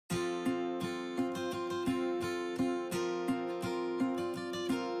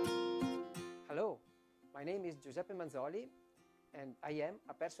name is Giuseppe Manzoli and I am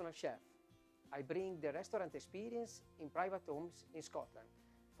a personal chef. I bring the restaurant experience in private homes in Scotland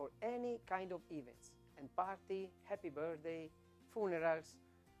for any kind of events and party, happy birthday, funerals,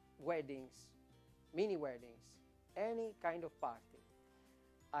 weddings, mini weddings, any kind of party.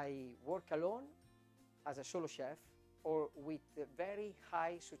 I work alone as a solo chef or with a very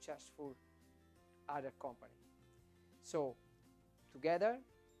high successful other company. So together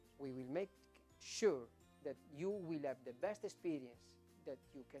we will make sure that you will have the best experience that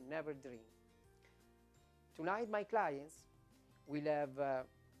you can never dream. Tonight my clients will have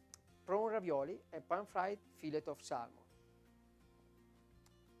prawn ravioli and pan-fried fillet of salmon.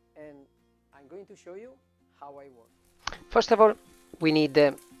 And I'm going to show you how I work. First of all, we need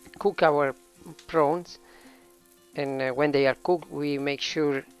to cook our prawns, and when they are cooked we make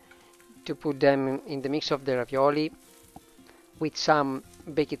sure to put them in the mix of the ravioli with some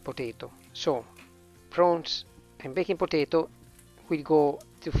baked potato. So prawns and baked potato will go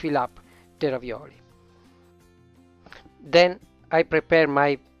to fill up the ravioli. Then I prepare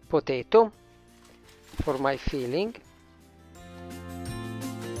my potato for my filling,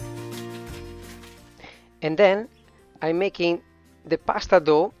 and then I'm making the pasta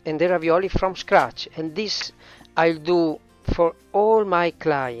dough and the ravioli from scratch, and this I'll do for all my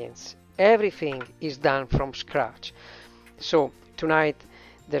clients. Everything is done from scratch. So tonight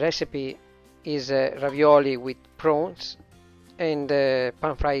the recipe is ravioli with prawns and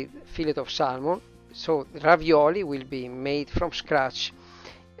pan-fried fillet of salmon. So ravioli will be made from scratch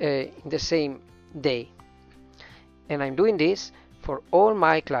in the same day, and I'm doing this for all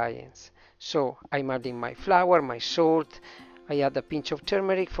my clients. So I'm adding my flour, my salt, I add a pinch of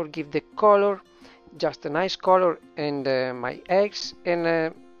turmeric for give the color, just a nice color, and my eggs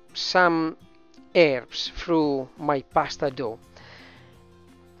and some herbs through my pasta dough.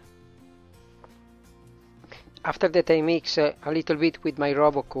 After that I mix a little bit with my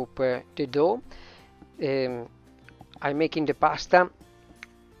RoboCup the dough. I'm making the pasta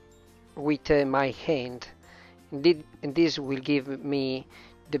with my hand, and this will give me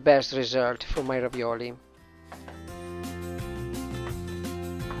the best result for my ravioli.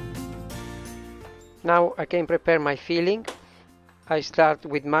 Now I can prepare my filling. I start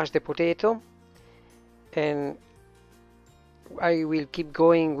with mashed the potato, and I will keep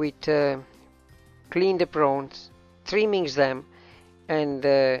going with clean the prawns, trimming them, and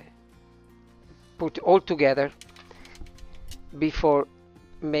put all together before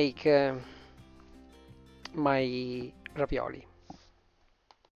make my ravioli.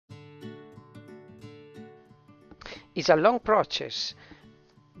 It's a long process,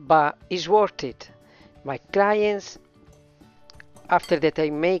 but it's worth it. My clients, after that I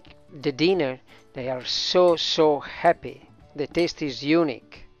make the dinner, they are so happy. The taste is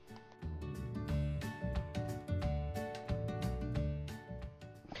unique.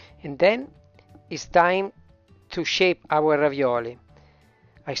 And then it's time to shape our ravioli.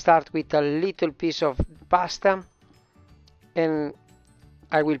 I start with a little piece of pasta, and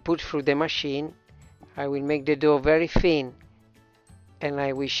I will put through the machine. I will make the dough very thin, and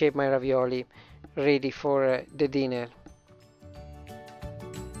I will shape my ravioli ready for the dinner.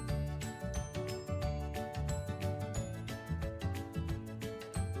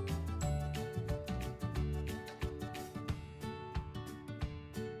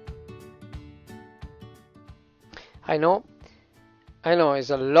 I know it's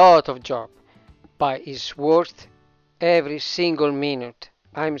a lot of job, but it's worth every single minute.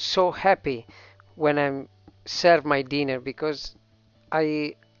 I'm so happy when I serve my dinner because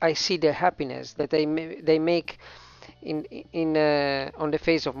I see the happiness that they make on the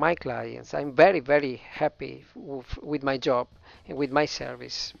face of my clients. I'm very happy with my job and with my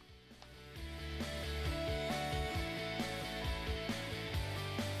service.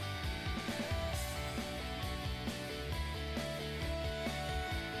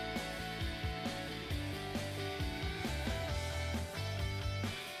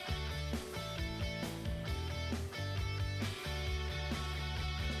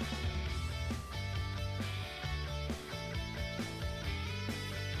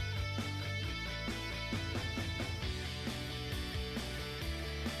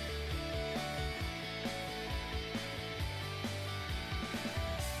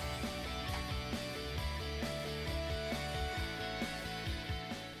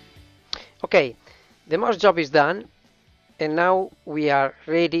 Okay, the most job is done, and now we are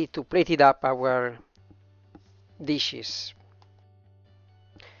ready to plate it up our dishes.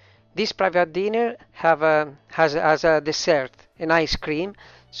 This private dinner has a dessert, an ice cream.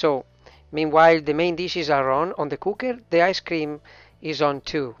 So meanwhile the main dishes are on the cooker, the ice cream is on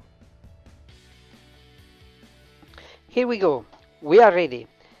too. Here we go. We are ready.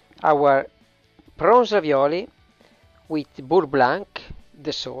 Our prawns ravioli with beurre blanc,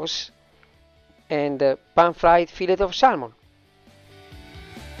 the sauce, and pan-fried fillet of salmon.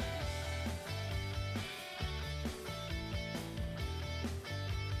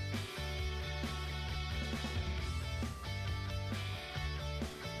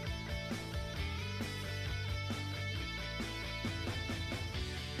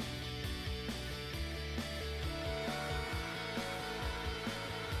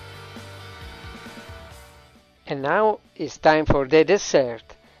 And now it's time for the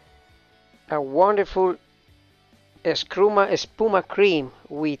dessert. A wonderful espuma cream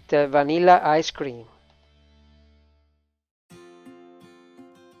with vanilla ice cream.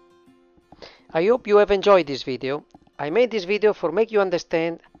 I hope you have enjoyed this video. I made this video for make you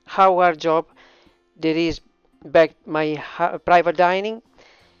understand how hard job there is back my private dining.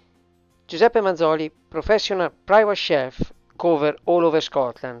 Giuseppe Manzoli, professional private chef, cover all over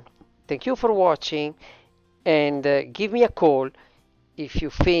Scotland. Thank you for watching, and give me a call if you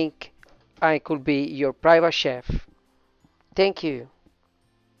think I could be your private chef. Thank you.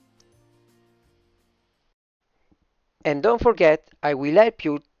 And don't forget, I will help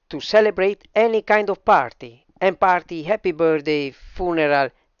you to celebrate any kind of party. And party, happy birthday, funeral,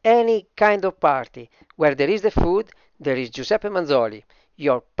 any kind of party. Where there is the food, there is Giuseppe Manzoli,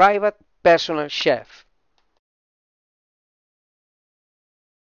 your private personal chef.